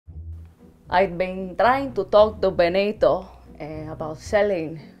I've been trying to talk to Benito about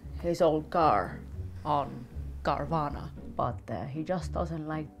selling his old car on Carvana, but he just doesn't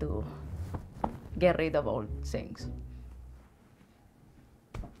like to get rid of old things.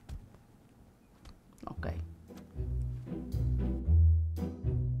 Okay.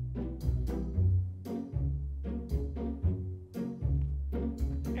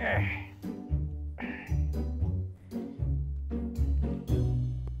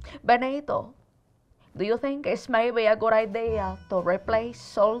 Benito, do you think it's maybe a good idea to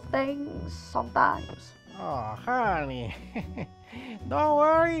replace old things sometimes? Oh, honey, don't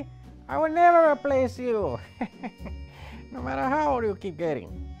worry. I will never replace you, no matter how old you keep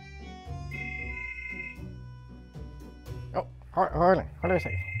getting. Oh, hold on a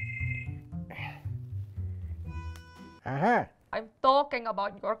second. Uh-huh. I'm talking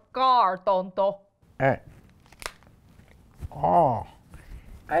about your car, tonto. Oh,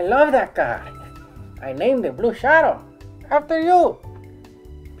 I love that car. I named it Blue Shadow after you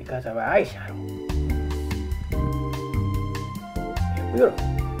because of our eyeshadow. It's beautiful.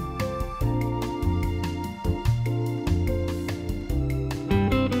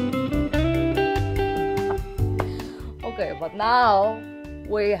 Okay, but now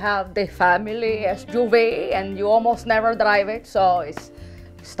we have the family SUV and you almost never drive it, so it's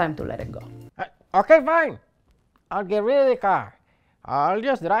time to let it go. Okay, fine. I'll get rid of the car. I'll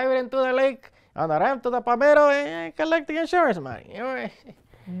just drive it into the lake on the ramp to the Palmetto and collect the insurance money.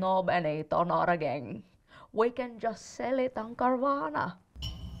 No, Benito, not again. We can just sell it on Carvana.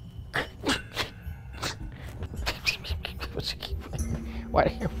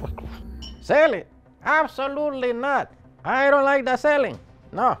 What? Sell it? Absolutely not. I don't like the selling.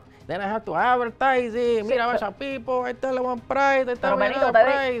 No. Then I have to advertise it, meet a bunch of people, I tell them one price, they tell me another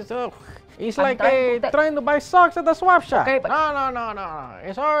price. Oh, it's like trying to buy socks at the swap shop. Okay, but No.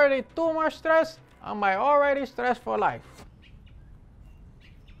 It's already too much stress on my already stressful life.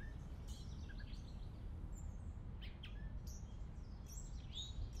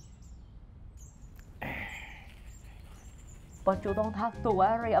 But you don't have to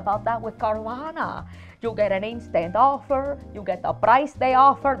worry about that with Carvana. You get an instant offer, you get the price they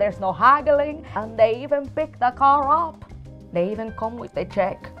offer, there's no haggling, and they even pick the car up. They even come with a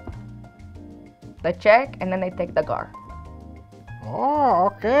check. The check, and then they take the car. Oh,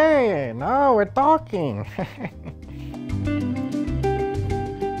 okay. Now we're talking.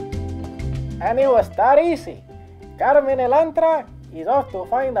 And it was that easy. Carmen Elantra is off to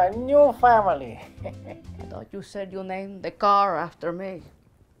find a new family. I thought you said you named the car after me.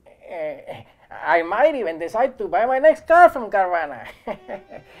 I might even decide to buy my next car from Carvana.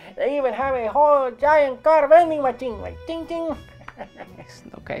 They even have a whole giant car vending machine, like ting ting.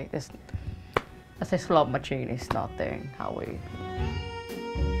 Okay, that's a slot machine, it's nothing. How we...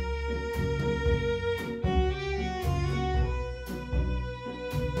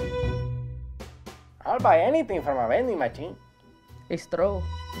 I'll buy anything from a vending machine. It's true.